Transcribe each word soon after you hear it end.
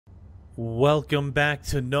Welcome back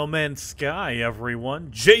to No Man's Sky, everyone.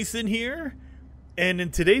 Jason here, and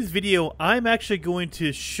in today's video I'm actually going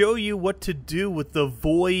to show you what to do with the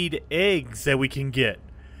void eggs that we can get.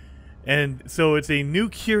 And so it's a new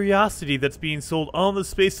curiosity that's being sold on the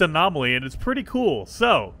Space Anomaly, and it's pretty cool.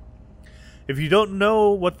 So if you don't know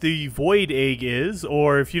what the void egg is,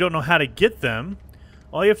 or if you don't know how to get them,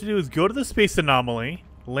 all you have to do is go to the Space Anomaly,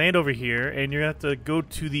 land over here, and you're going to have to go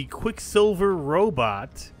to the Quicksilver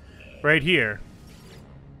robot right here.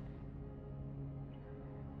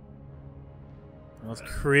 Let's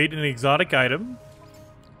create an exotic item.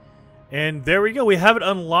 And there we go. We have it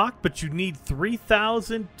unlocked, but you need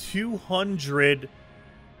 3,200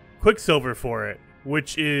 Quicksilver for it,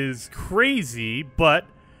 which is crazy, but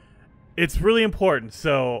it's really important.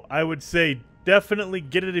 So I would say definitely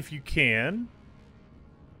get it if you can.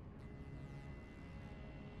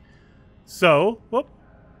 So, whoop,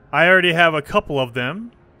 I already have a couple of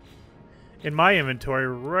them in my inventory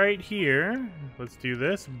right here. Let's do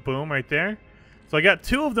this. Boom, right there. So I got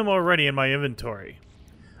 2 of them already in my inventory.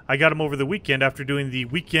 I got them over the weekend after doing the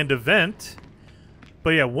weekend event. But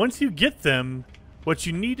yeah, once you get them, what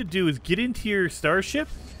you need to do is get into your starship,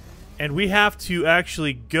 and we have to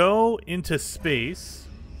actually go into space,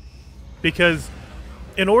 because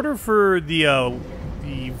in order for the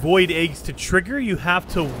void eggs to trigger, you have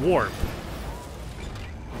to warp.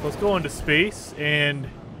 Let's go into space, and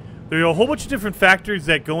there are a whole bunch of different factors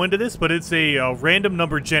that go into this, but it's a random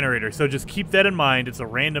number generator. So just keep that in mind. It's a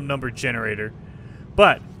random number generator.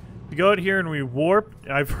 But we go out here and we warp.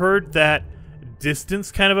 I've heard that distance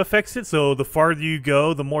kind of affects it. So the farther you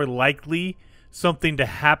go, the more likely something to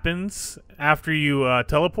happens after you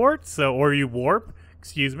teleport. So or you warp.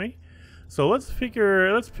 Excuse me. So let's pick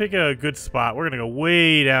a good spot. We're gonna go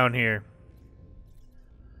way down here.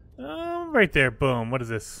 Right there. Boom. What is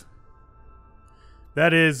this?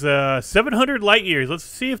 That is 700 light years. Let's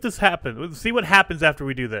see if this happens. Let's see what happens after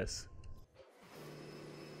we do this.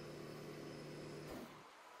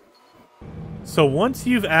 So once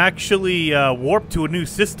you've actually warped to a new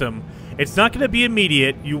system, it's not going to be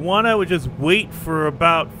immediate. You want to just wait for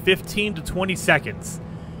about 15 to 20 seconds.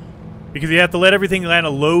 Because you have to let everything kind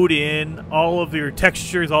of load in, all of your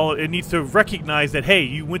textures, it needs to recognize that, hey,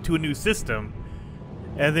 you went to a new system.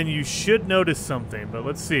 And then you should notice something, but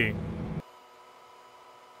let's see.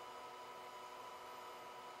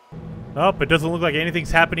 Oh, it doesn't look like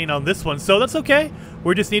anything's happening on this one, so that's okay.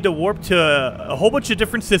 We just need to warp to a whole bunch of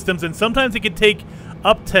different systems, and sometimes it can take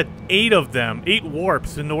up to 8 of them, 8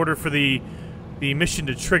 warps, in order for the mission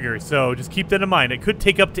to trigger. So just keep that in mind. It could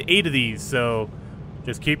take up to 8 of these, so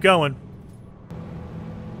just keep going.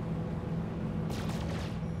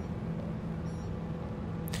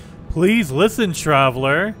 Please listen,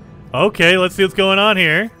 traveler. Okay, let's see what's going on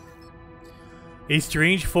here. A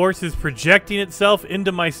strange force is projecting itself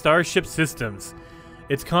into my starship systems.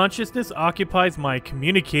 Its consciousness occupies my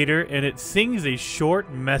communicator, and it sings a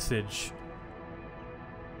short message.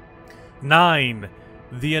 9.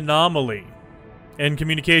 The Anomaly. And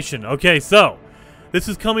communication. Okay, so this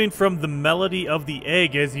is coming from the melody of the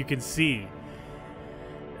egg, as you can see.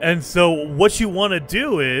 And so what you want to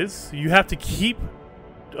do is you have to keep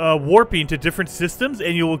warping to different systems,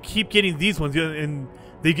 and you will keep getting these ones. And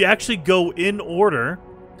they actually go in order.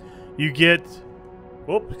 You get,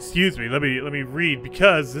 oh, excuse me, let me read,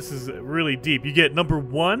 because this is really deep. You get number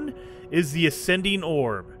 1 is the Ascending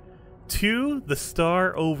Orb, 2 the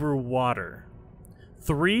Star Over Water,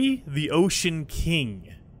 3 the Ocean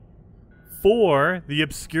King, 4 the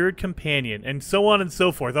Obscured Companion, and so on and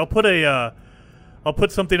so forth. I'll put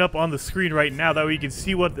something up on the screen right now that way you can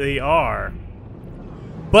see what they are.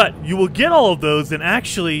 But you will get all of those, and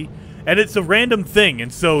it's a random thing,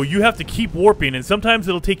 and so you have to keep warping, and sometimes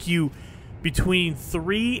it'll take you between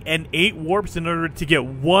 3 and 8 warps in order to get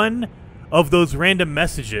one of those random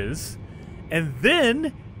messages. And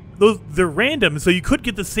then they're random, so you could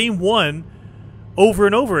get the same one over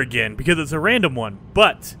and over again because it's a random one.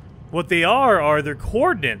 But what they are their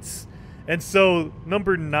coordinates. And so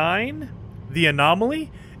number 9, the Anomaly,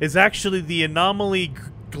 is actually the Anomaly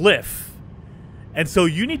glyph. And so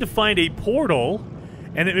you need to find a portal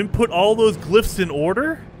and input all those glyphs in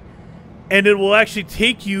order, and it will actually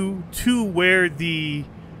take you to where the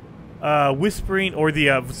whispering, or the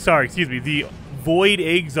the void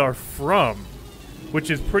eggs are from,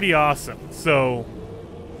 which is pretty awesome. So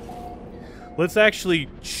let's actually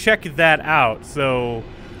check that out. So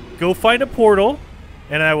go find a portal,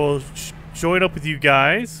 and I will join up with you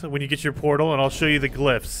guys when you get your portal, and I'll show you the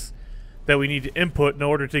glyphs that we need to input in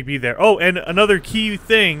order to be there. Oh, and another key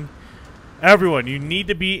thing Everyone, you need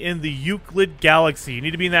to be in the Euclid galaxy. You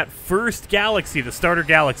need to be in that first galaxy, the starter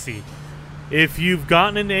galaxy. If you've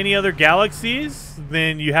gotten into any other galaxies,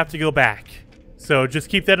 then you have to go back. So just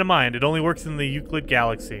keep that in mind. It only works in the Euclid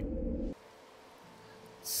galaxy.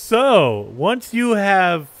 So, once you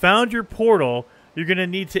have found your portal, you're going to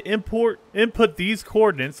need to input these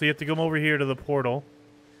coordinates. So you have to come over here to the portal.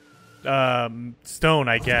 Stone,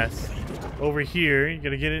 I guess. Over here, you're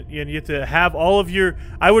going to get it, and you have to have all of your...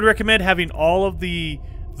 I would recommend having all of the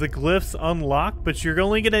glyphs unlocked, but you're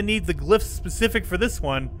only going to need the glyphs specific for this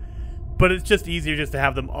one. But it's just easier just to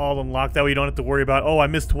have them all unlocked. That way you don't have to worry about, oh, I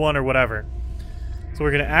missed one or whatever. So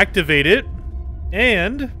we're going to activate it.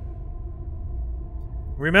 And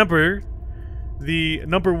remember, the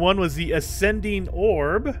number 1 was the ascending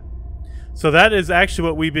orb. So that is actually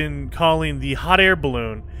what we've been calling the hot air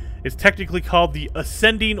balloon. It's technically called the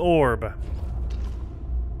ascending orb.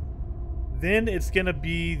 Then it's going to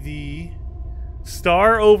be the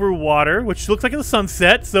star over water, which looks like a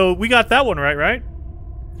sunset. So we got that one right?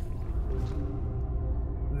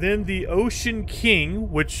 Then the Ocean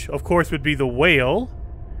King, which of course would be the whale.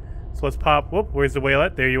 So let's pop, whoop, where's the whale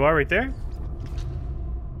at? There you are right there.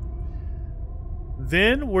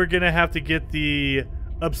 Then we're going to have to get the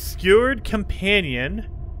Obscured Companion,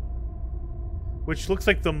 which looks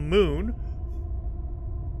like the moon.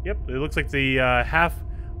 Yep, it looks like the half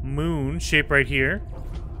moon shape right here.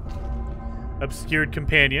 Obscured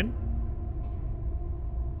Companion.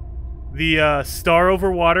 The star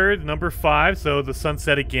over water, number 5, so the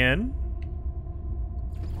sunset again.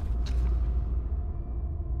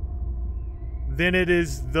 Then it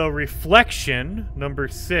is the reflection, number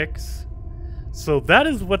 6. So that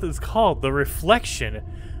is what it's called, the reflection.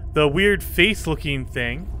 The weird face-looking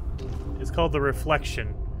thing is called the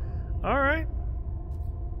reflection. Alright.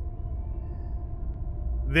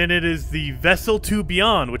 Then it is the vessel to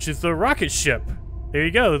beyond, which is the rocket ship. There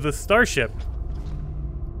you go, the starship.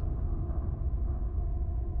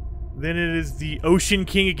 Then it is the Ocean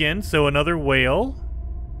King again, so another whale.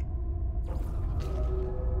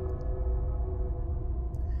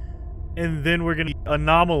 And then we're gonna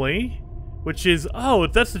anomaly, which is, oh,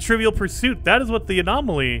 that's the Trivial Pursuit. That is what the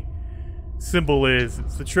anomaly symbol is.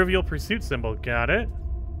 It's the Trivial Pursuit symbol. Got it.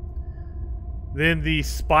 Then the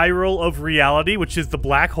Spiral of Reality, which is the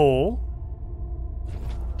black hole.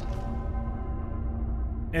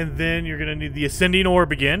 And then you're gonna need the Ascending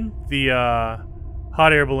Orb again, the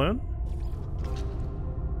hot air balloon.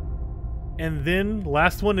 And then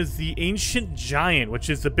last one is the Ancient Giant, which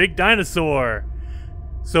is the big dinosaur.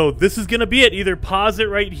 So this is going to be it. Either pause it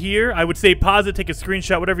right here. I would say pause it, take a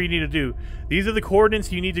screenshot, whatever you need to do. These are the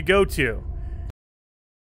coordinates you need to go to.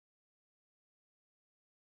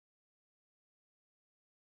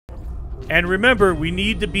 And remember, we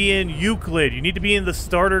need to be in Euclid. You need to be in the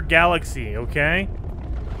starter galaxy, okay?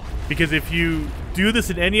 Because if you do this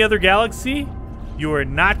in any other galaxy, you are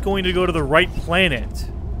not going to go to the right planet.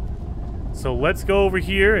 So let's go over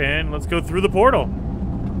here and let's go through the portal.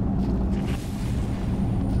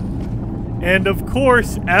 And of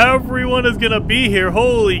course, everyone is gonna be here.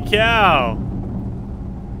 Holy cow.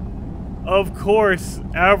 Of course,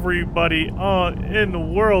 everybody in the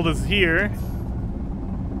world is here.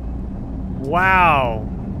 Wow.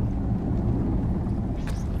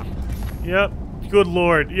 Yep, good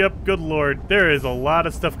lord. Yep, good lord. There is a lot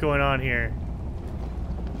of stuff going on here.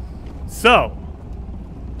 So,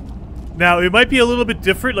 now it might be a little bit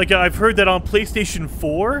different. Like, I've heard that on PlayStation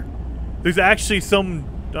 4, there's actually some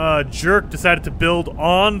jerk decided to build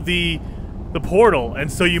on the portal,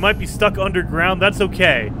 and so you might be stuck underground. That's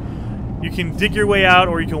okay. You can dig your way out,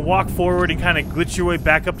 or you can walk forward and kind of glitch your way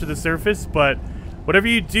back up to the surface, but whatever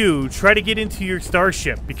you do, try to get into your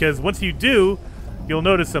starship, because once you do, you'll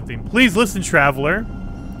notice something. Please listen, traveler.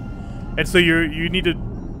 And so you need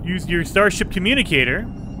to use your starship communicator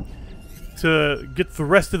to get the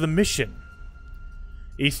rest of the mission.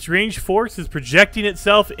 A strange force is projecting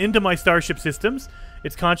itself into my starship systems.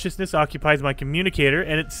 Its consciousness occupies my communicator,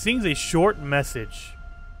 and it sings a short message.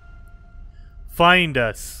 Find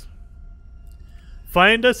us.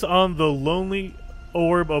 Find us on the lonely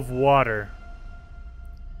orb of water.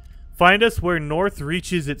 Find us where north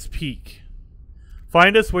reaches its peak.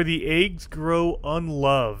 Find us where the eggs grow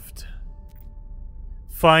unloved.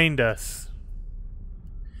 Find us.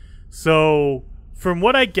 So, from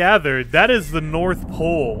what I gathered, that is the North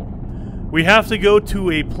Pole. We have to go to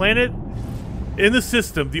a planet in the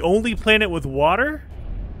system, the only planet with water,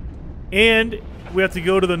 and we have to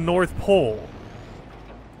go to the North Pole.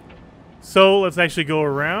 So, let's actually go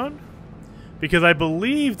around, because I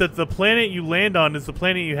believe that the planet you land on is the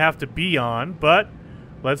planet you have to be on, but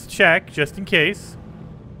let's check, just in case.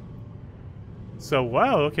 So,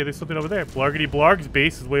 wow, okay, there's something over there. Blargity Blarg's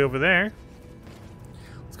base is way over there.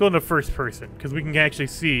 Let's go into first person, because we can actually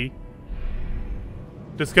see.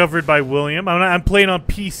 Discovered by William. I'm playing on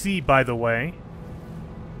PC, by the way.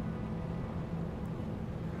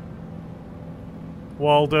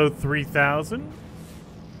 Waldo 3000.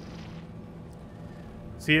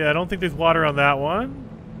 See, I don't think there's water on that one.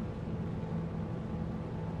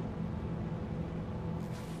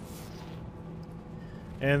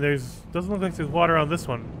 And doesn't look like there's water on this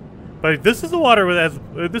one. But this is the water that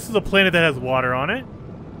has, this is a planet that has water on it.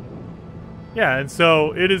 Yeah, and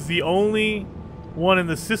so it is the only one in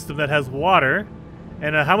the system that has water.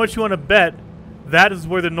 And how much you want to bet that is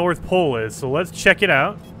where the North Pole is. So let's check it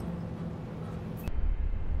out.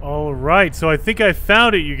 Alright, so I think I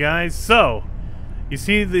found it, you guys. So, you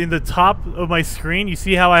see in the top of my screen, you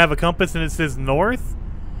see how I have a compass and it says north?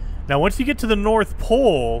 Now, once you get to the North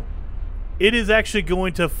Pole, it is actually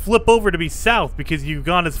going to flip over to be south because you've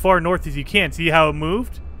gone as far north as you can. See how it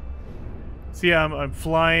moved? See, I'm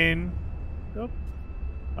flying. Oh,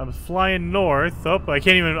 I'm flying north. Oh, I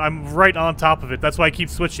can't even. I'm right on top of it. That's why I keep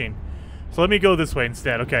switching. So let me go this way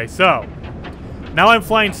instead. Okay, so now I'm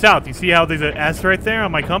flying south. You see how there's an S right there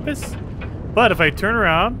on my compass? But if I turn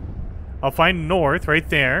around, I'll find north right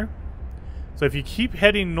there. So if you keep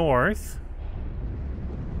heading north,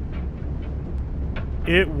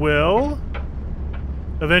 it will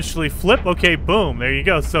eventually flip. Okay, boom. There you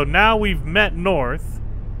go. So now we've met north.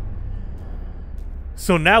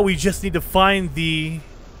 So now we just need to find the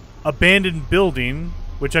abandoned building,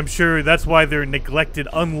 which I'm sure that's why they're neglected,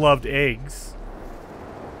 unloved eggs.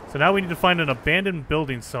 So now we need to find an abandoned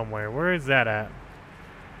building somewhere. Where is that at?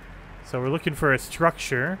 So we're looking for a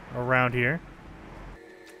structure around here.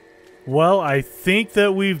 Well, I think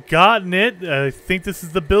that we've gotten it. I think this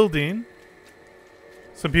is the building.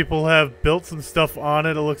 Some people have built some stuff on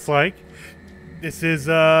it, it looks like. This is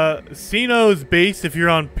Sino's base if you're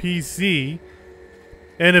on PC.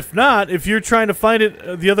 And if not, if you're trying to find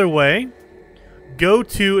it the other way, go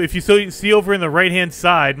to, if you see over in the right-hand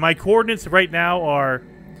side, my coordinates right now are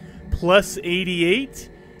 +88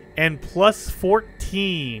 and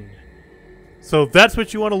 +14. So that's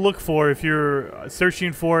what you want to look for if you're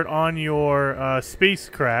searching for it on your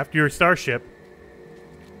spacecraft, your starship.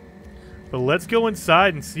 But let's go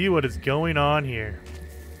inside and see what is going on here.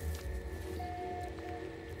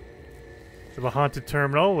 So the haunted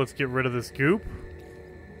terminal. Let's get rid of this goop.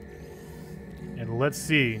 And let's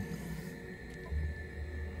see.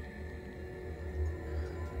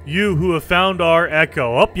 You who have found our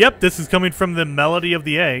echo. Oh, yep, this is coming from the melody of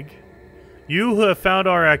the egg. You who have found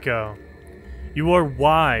our echo. You are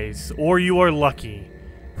wise, or you are lucky.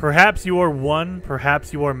 Perhaps you are one,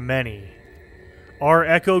 perhaps you are many. Our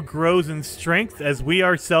echo grows in strength as we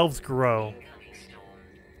ourselves grow.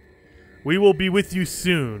 We will be with you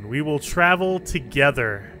soon. We will travel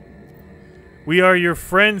together. We are your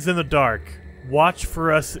friends in the dark. Watch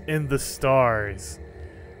for us in the stars.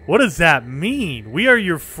 What does that mean? We are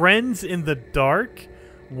your friends in the dark?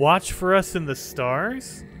 Watch for us in the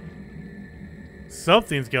stars?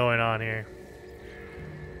 Something's going on here.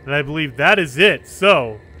 And I believe that is it.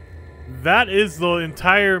 So, that is the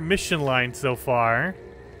entire mission line so far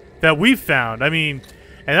that we've found. I mean,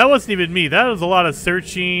 and that wasn't even me. That was a lot of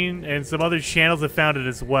searching and some other channels that found it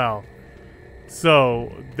as well.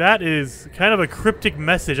 So, that is kind of a cryptic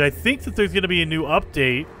message. I think that there's going to be a new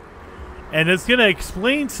update, and it's going to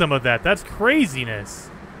explain some of that. That's craziness.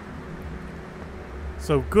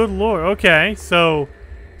 So, good lord. Okay, so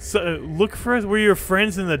look for us. We're your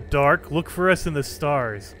friends in the dark. Look for us in the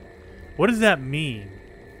stars. What does that mean?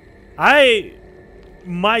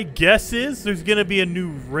 My guess is there's going to be a new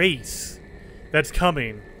race that's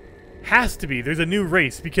coming. Has to be. There's a new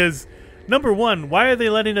race because, number one, why are they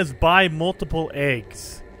letting us buy multiple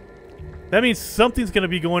eggs? That means something's going to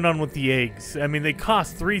be going on with the eggs. I mean, they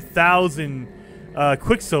cost 3,000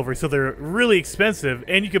 Quicksilver, so they're really expensive,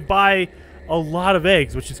 and you could buy a lot of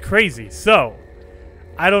eggs, which is crazy. So,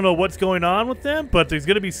 I don't know what's going on with them, but there's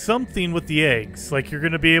going to be something with the eggs. Like, you're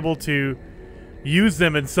going to be able to use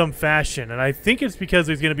them in some fashion, and I think it's because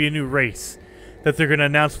there's going to be a new race that they're going to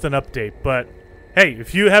announce with an update. But, hey,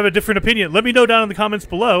 if you have a different opinion, let me know down in the comments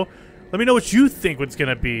below. Let me know what you think it's going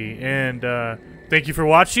to be, and thank you for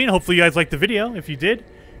watching. Hopefully you guys liked the video. If you did,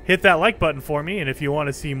 hit that like button for me, and if you want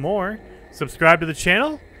to see more, subscribe to the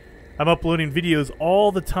channel. I'm uploading videos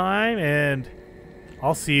all the time, and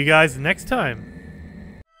I'll see you guys next time.